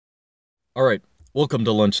Alright, welcome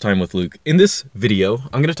to Lunchtime with Luke. In this video,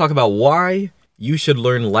 I'm going to talk about why you should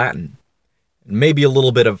learn Latin. Maybe a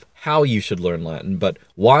little bit of how you should learn Latin, but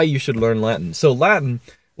why you should learn Latin. So Latin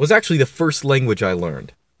was actually the first language I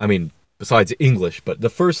learned. I mean, besides English, but the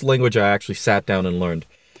first language I actually sat down and learned.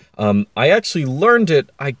 I actually learned it,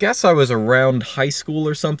 I guess I was around high school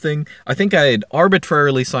or something. I think I had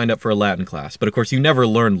arbitrarily signed up for a Latin class, but of course you never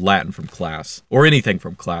learn Latin from class, or anything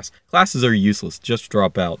from class. Classes are useless, just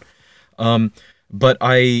drop out. But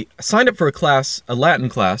I signed up for a Latin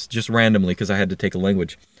class, just randomly because I had to take a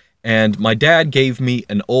language. And my dad gave me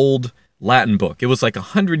an old Latin book. It was like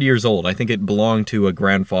 100 years old. I think it belonged to a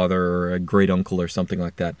grandfather or a great uncle or something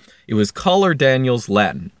like that. It was Collar Daniel's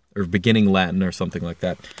Latin, or Beginning Latin or something like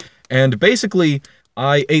that. And basically,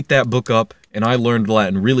 I ate that book up and I learned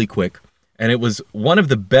Latin really quick. And it was one of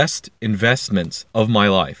the best investments of my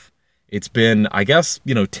life. It's been, I guess,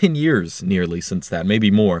 10 years nearly since that,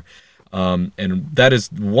 maybe more. And that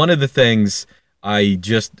is one of the things I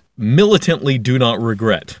just militantly do not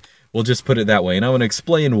regret. We'll just put it that way. And I want to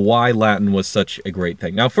explain why Latin was such a great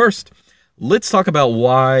thing. Now, first, let's talk about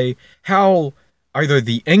how either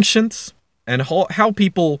the ancients and how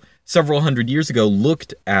people several hundred years ago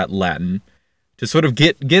looked at Latin to sort of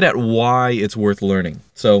get at why it's worth learning.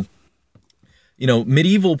 So,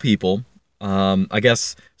 medieval people, I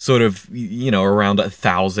guess sort of, around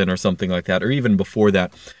 1000 or something like that, or even before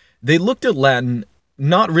that, they looked at Latin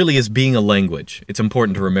not really as being a language. It's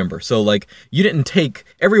important to remember. So, you didn't take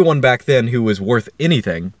everyone back then who was worth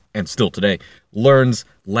anything, and still today, learns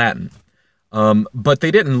Latin. But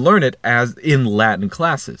they didn't learn it as in Latin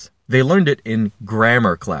classes. They learned it in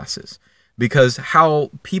grammar classes. Because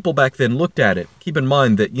how people back then looked at it, keep in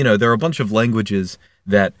mind that, there are a bunch of languages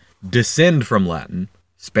that descend from Latin,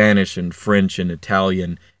 Spanish and French and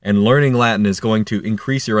Italian, and learning Latin is going to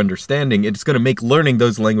increase your understanding. It's going to make learning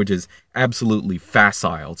those languages absolutely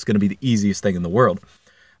facile. It's going to be the easiest thing in the world.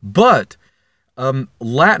 But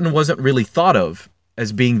Latin wasn't really thought of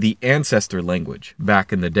as being the ancestor language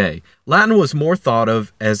back in the day. Latin was more thought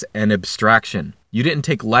of as an abstraction. You didn't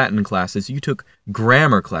take Latin classes, you took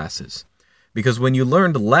grammar classes. Because when you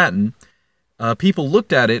learned Latin, people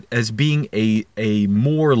looked at it as being a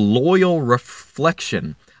more loyal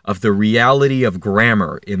reflection of the reality of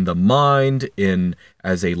grammar in the mind,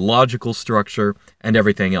 as a logical structure, and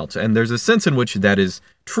everything else. And there's a sense in which that is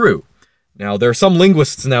true. Now, there are some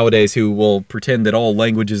linguists nowadays who will pretend that all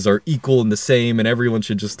languages are equal and the same, and everyone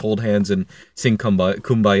should just hold hands and sing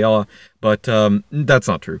kumbaya, but that's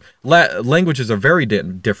not true. Languages are very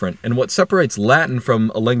different, and what separates Latin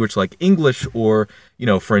from a language like English or,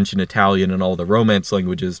 French and Italian and all the Romance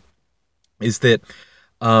languages is that,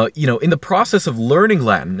 in the process of learning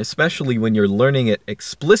Latin, especially when you're learning it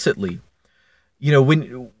explicitly,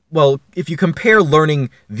 if you compare learning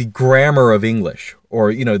the grammar of English,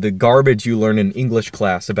 or, the garbage you learn in English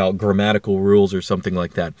class about grammatical rules or something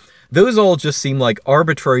like that, those all just seem like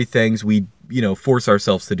arbitrary things we, force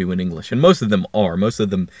ourselves to do in English. And most of them are. Most of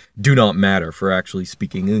them do not matter for actually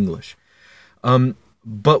speaking English.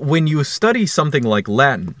 But when you study something like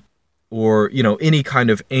Latin, or, any kind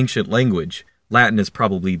of ancient language, Latin is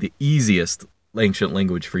probably the easiest ancient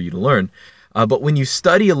language for you to learn. But when you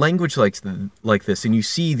study a language like this, and you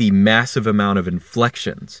see the massive amount of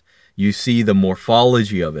inflections, you see the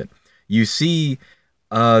morphology of it, you see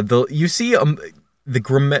the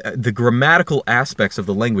grammatical aspects of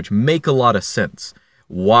the language make a lot of sense.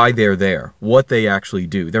 Why they're there, what they actually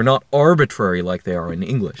do. They're not arbitrary like they are in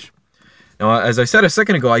English. Now, as I said a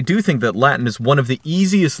second ago, I do think that Latin is one of the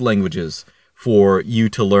easiest languages for you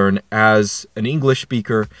to learn as an English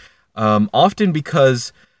speaker, often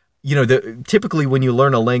because typically when you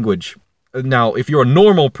learn a language, now, if you're a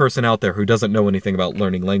normal person out there who doesn't know anything about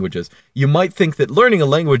learning languages, you might think that learning a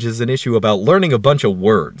language is an issue about learning a bunch of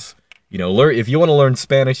words. If you want to learn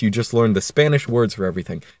Spanish, you just learn the Spanish words for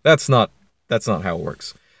everything. That's not how it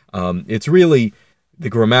works. It's really the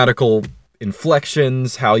grammatical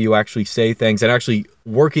inflections, how you actually say things, and actually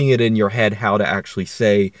working it in your head how to actually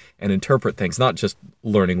say and interpret things, not just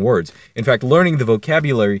learning words. In fact, learning the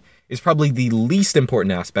vocabulary is probably the least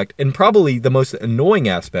important aspect, and probably the most annoying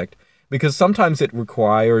aspect, because sometimes it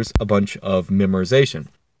requires a bunch of memorization.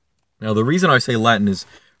 Now, the reason I say Latin is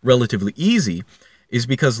relatively easy is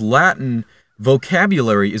because Latin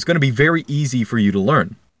vocabulary is going to be very easy for you to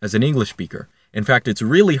learn as an English speaker. In fact, it's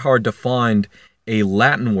really hard to find a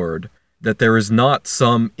Latin word that there is not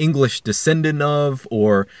some English descendant of,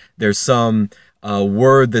 or there's some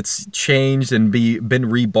word that's changed and been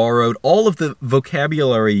reborrowed. All of the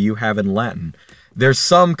vocabulary you have in Latin, there's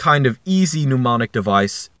some kind of easy mnemonic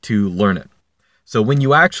device to learn it. So when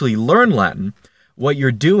you actually learn Latin, what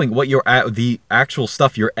you're doing, the actual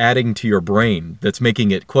stuff you're adding to your brain that's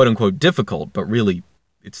making it quote unquote difficult, but really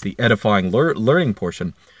it's the edifying learning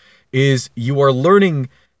portion, is you are learning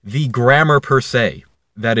the grammar per se.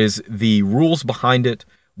 That is the rules behind it,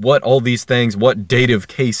 what all these things, what dative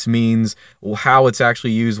case means, how it's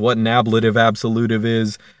actually used, what an ablative absolutive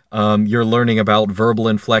is. You're learning about verbal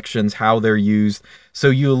inflections, how they're used.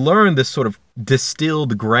 So you learn this sort of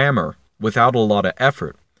distilled grammar without a lot of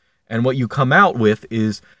effort. And what you come out with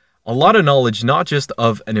is a lot of knowledge, not just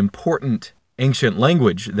of an important ancient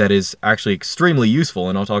language that is actually extremely useful,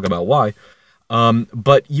 and I'll talk about why,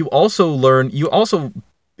 but you also learn,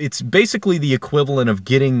 it's basically the equivalent of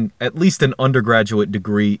getting at least an undergraduate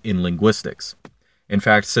degree in linguistics. In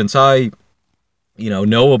fact, since I,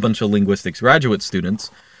 know a bunch of linguistics graduate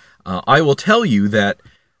students, I will tell you that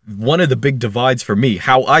one of the big divides for me,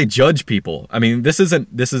 how I judge people, I mean, this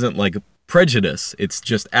isn't like prejudice, it's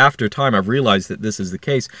just after time I've realized that this is the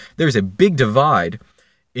case. There's a big divide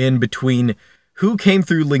in between who came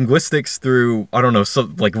through linguistics through, I don't know,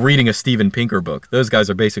 like reading a Steven Pinker book. Those guys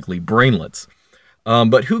are basically brainlets.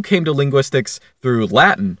 But who came to linguistics through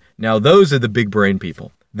Latin? Now, those are the big brain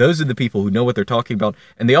people. Those are the people who know what they're talking about,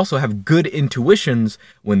 and they also have good intuitions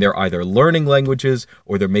when they're either learning languages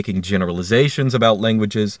or they're making generalizations about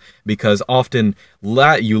languages, because often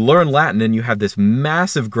you learn Latin and you have this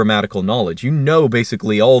massive grammatical knowledge. You know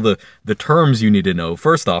basically all the terms you need to know,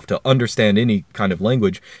 first off, to understand any kind of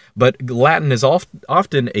language, but Latin is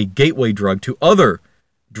often a gateway drug to other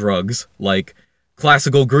drugs like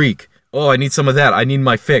classical Greek. Oh, I need some of that. I need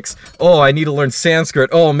my fix. Oh, I need to learn Sanskrit.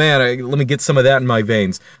 Oh, man, let me get some of that in my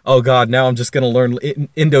veins. Oh, God, now I'm just going to learn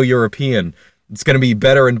Indo-European. It's going to be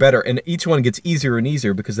better and better. And each one gets easier and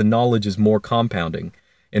easier because the knowledge is more compounding.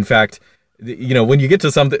 In fact, when you get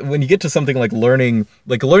to something like learning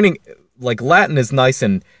Latin is nice,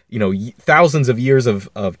 and, thousands of years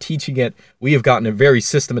of teaching it, we have gotten it very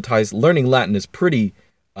systematized. Learning Latin is pretty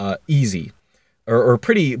easy. Or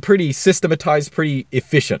pretty systematized, pretty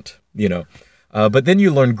efficient, But then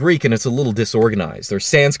you learn Greek and it's a little disorganized, or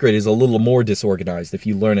Sanskrit is a little more disorganized if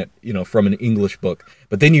you learn it, from an English book.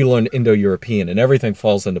 But then you learn Indo-European and everything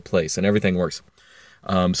falls into place and everything works.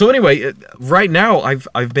 So anyway, right now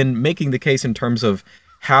I've been making the case in terms of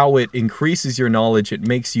how it increases your knowledge. It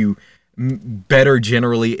makes you better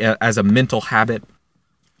generally as a mental habit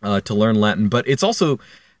to learn Latin. But it's also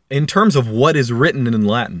in terms of what is written in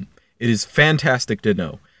Latin. It is fantastic to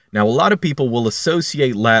know. Now, a lot of people will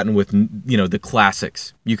associate Latin with, the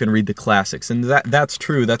classics. You can read the classics, and that's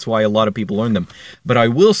true. That's why a lot of people learn them. But I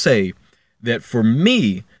will say that for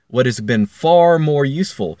me, what has been far more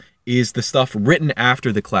useful is the stuff written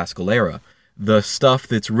after the classical era, the stuff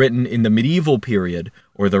that's written in the medieval period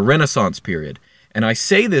or the Renaissance period. And I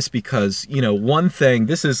say this because, one thing,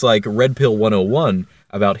 this is like Red Pill 101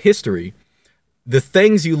 about history. The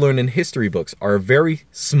things you learn in history books are a very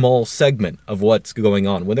small segment of what's going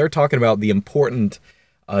on. When they're talking about the important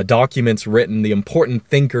documents written, the important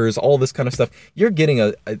thinkers, all this kind of stuff, you're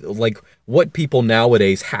getting like what people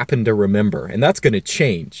nowadays happen to remember. And that's going to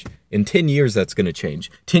change. In 10 years, that's going to change.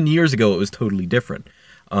 10 years ago, it was totally different.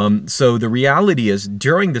 So the reality is,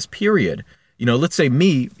 during this period, let's say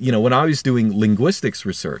me, when I was doing linguistics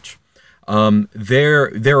research,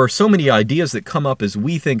 there are so many ideas that come up as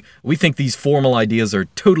we think these formal ideas are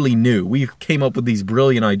totally new. We came up with these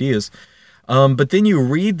brilliant ideas. But then you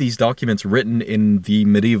read these documents written in the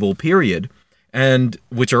medieval period, and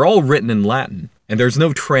which are all written in Latin, and there's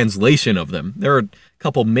no translation of them. There are a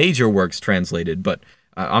couple major works translated, but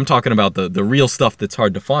I'm talking about the real stuff that's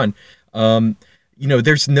hard to find. You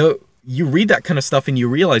read that kind of stuff and you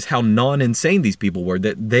realize how non-insane these people were,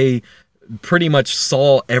 that they pretty much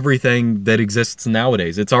saw everything that exists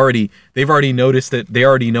nowadays. They've already noticed it, they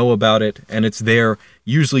already know about it, and it's there,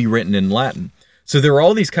 usually written in Latin. So there are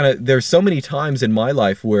all these there's so many times in my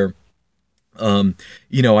life where, I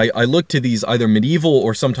look to these either medieval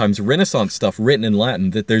or sometimes Renaissance stuff written in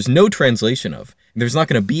Latin that there's no translation of, and there's not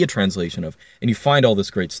going to be a translation of, and you find all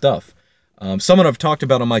this great stuff. Someone I've talked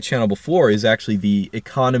about on my channel before is actually the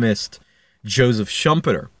economist Joseph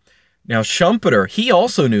Schumpeter. Now, Schumpeter, he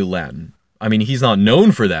also knew Latin. I mean, he's not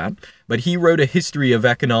known for that, but he wrote a history of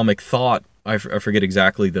economic thought. I forget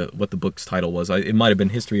exactly what the book's title was. It might have been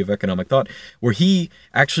History of Economic Thought, where he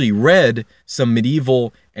actually read some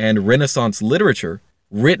medieval and Renaissance literature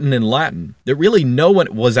written in Latin that really no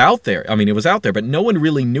one was out there. I mean, it was out there, but no one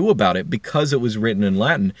really knew about it because it was written in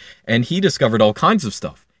Latin. And he discovered all kinds of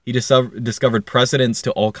stuff. He discovered precedents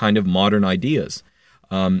to all kind of modern ideas.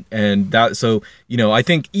 I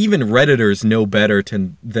think even Redditors know better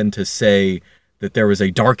than to say that there was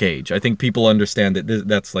a dark age. I think people understand that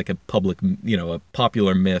that's like a public, a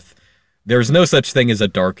popular myth. There's no such thing as a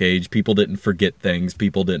dark age. People didn't forget things.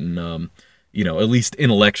 People didn't, at least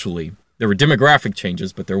intellectually. There were demographic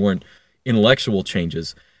changes, but there weren't intellectual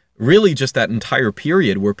changes. Really just that entire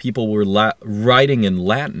period where people were writing in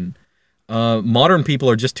Latin. Modern people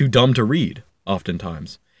are just too dumb to read,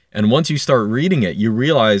 oftentimes. And once you start reading it, you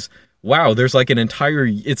realize, wow, there's like an entire,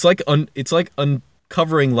 it's like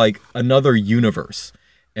uncovering like another universe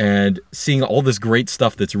and seeing all this great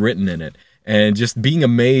stuff that's written in it and just being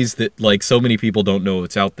amazed that like so many people don't know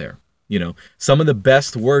what's out there. Some of the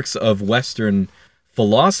best works of Western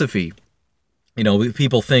philosophy,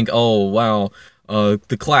 people think, oh, wow,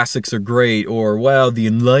 the classics are great, or wow, the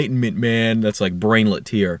Enlightenment, man, that's like brainlet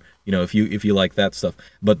tier. If you like that stuff.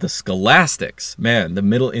 But the scholastics, man,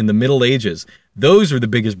 in the Middle Ages, those are the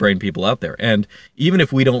biggest brain people out there. And even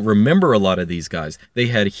if we don't remember a lot of these guys, they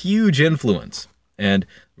had huge influence. And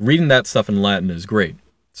reading that stuff in Latin is great.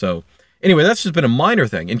 So anyway, that's just been a minor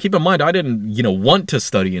thing. And keep in mind, I didn't, want to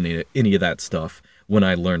study any of that stuff when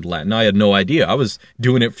I learned Latin. I had no idea. I was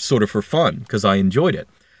doing it sort of for fun because I enjoyed it.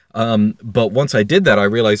 But once I did that, I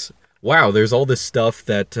realized, wow, there's all this stuff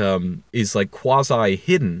that is like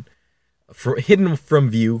quasi-hidden. Hidden from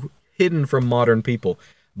view, hidden from modern people,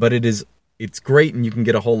 but it's great, and you can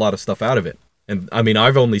get a whole lot of stuff out of it. And I mean,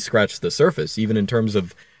 I've only scratched the surface, even in terms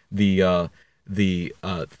of the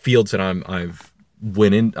fields that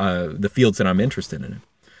the fields that I'm interested in.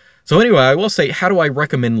 So anyway, I will say, how do I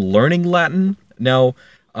recommend learning Latin? Now,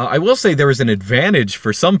 I will say there is an advantage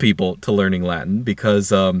for some people to learning Latin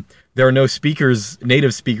because there are no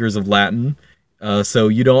native speakers of Latin. So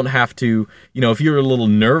you don't have to, if you're a little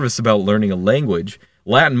nervous about learning a language,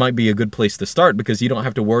 Latin might be a good place to start because you don't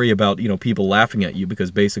have to worry about, people laughing at you because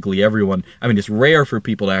basically everyone, it's rare for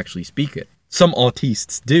people to actually speak it. Some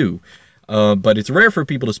autistes do, but it's rare for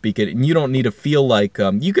people to speak it, and you don't need to feel like,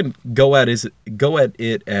 you can go at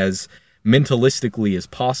it as mentalistically as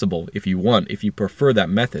possible if you want, if you prefer that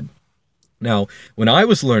method. Now, when I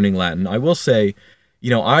was learning Latin, I will say,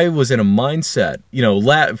 I was in a mindset,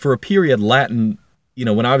 for a period, Latin,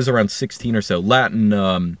 when I was around 16 or so,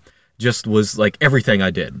 Latin just was like everything I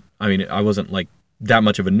did. I wasn't like that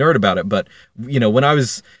much of a nerd about it, but, when I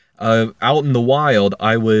was out in the wild,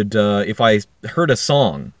 I would, if I heard a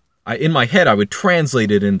song, in my head, I would translate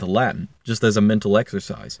it into Latin, just as a mental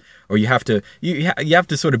exercise. Or you have to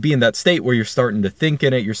sort of be in that state where you're starting to think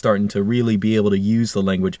in it, you're starting to really be able to use the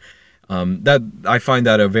language. That I find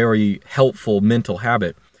that a very helpful mental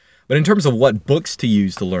habit. But in terms of what books to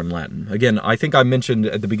use to learn Latin, again, I think I mentioned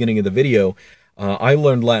at the beginning of the video, I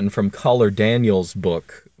learned Latin from Collar Daniel's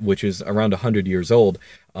book, which is around 100 years old.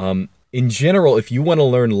 In general, if you want to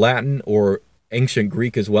learn Latin or ancient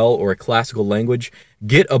Greek as well, or a classical language,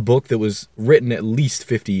 get a book that was written at least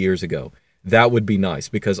 50 years ago. That would be nice,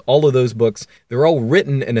 because all of those books, they're all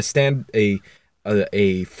written in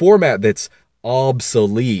a format that's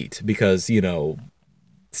obsolete because,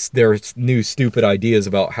 there's new stupid ideas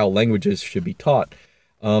about how languages should be taught.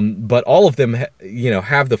 But all of them,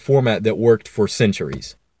 have the format that worked for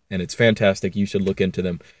centuries. And it's fantastic. You should look into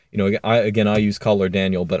them. I use Collar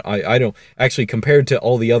Daniel, but I don't, actually, compared to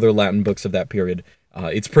all the other Latin books of that period,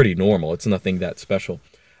 it's pretty normal. It's nothing that special.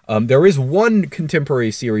 There is one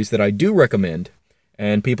contemporary series that I do recommend,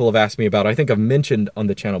 and people have asked me about. I think I've mentioned on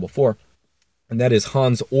the channel before. And that is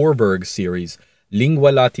Hans Orberg's series, Lingua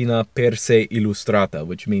Latina per se illustrata,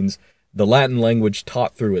 which means the Latin language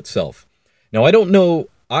taught through itself. Now, I don't know,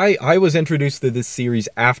 I was introduced to this series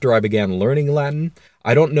after I began learning Latin.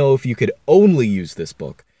 I don't know if you could only use this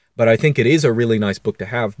book, but I think it is a really nice book to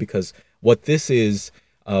have because what this is,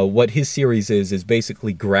 what his series is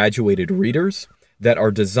basically graduated readers that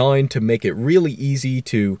are designed to make it really easy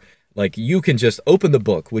to, like, you can just open the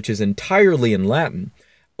book, which is entirely in Latin,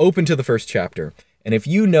 open to the first chapter, and if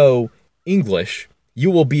you know English, you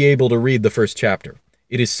will be able to read the first chapter.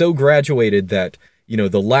 It is so graduated that,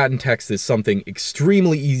 the Latin text is something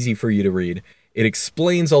extremely easy for you to read. It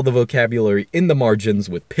explains all the vocabulary in the margins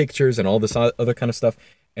with pictures and all this other kind of stuff.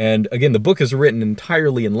 And again, the book is written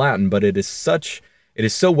entirely in Latin, but it is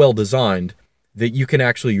so well designed that you can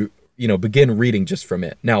actually, begin reading just from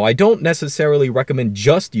it. Now, I don't necessarily recommend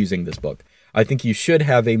just using this book. I think you should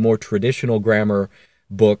have a more traditional grammar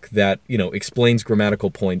book that, explains grammatical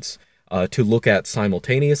points to look at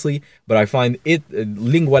simultaneously. But I find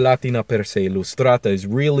Lingua Latina per se illustrata is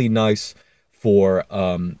really nice for,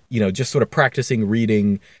 just sort of practicing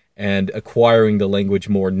reading and acquiring the language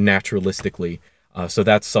more naturalistically. So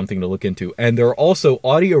that's something to look into. And there are also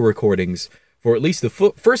audio recordings for at least the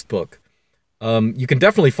first book You can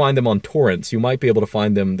definitely find them on torrents. You might be able to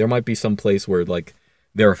find them. There might be some place where like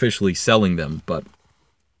they're officially selling them, but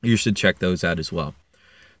you should check those out as well.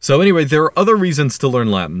 So anyway, there are other reasons to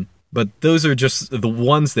learn Latin, but those are just the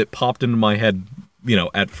ones that popped into my head,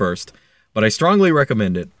 at first. But I strongly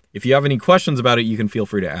recommend it. If you have any questions about it, you can feel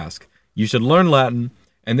free to ask. You should learn Latin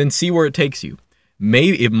and then see where it takes you.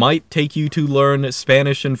 It might take you to learn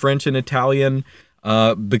Spanish and French and Italian,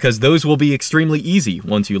 because those will be extremely easy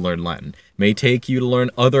once you learn Latin. It may take you to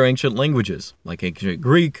learn other ancient languages, like ancient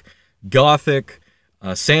Greek, Gothic,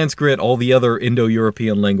 Sanskrit, all the other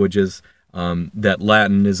Indo-European languages that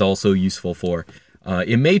Latin is also useful for.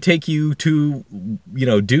 It may take you to,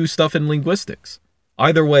 do stuff in linguistics.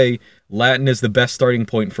 Either way, Latin is the best starting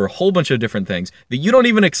point for a whole bunch of different things that you don't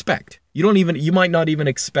even expect. You might not even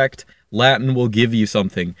expect Latin will give you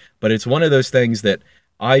something, but it's one of those things that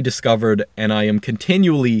I discovered, and I am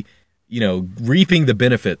continually, reaping the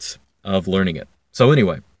benefits of learning it. So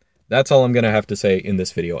anyway, that's all I'm going to have to say in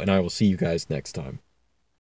this video, and I will see you guys next time.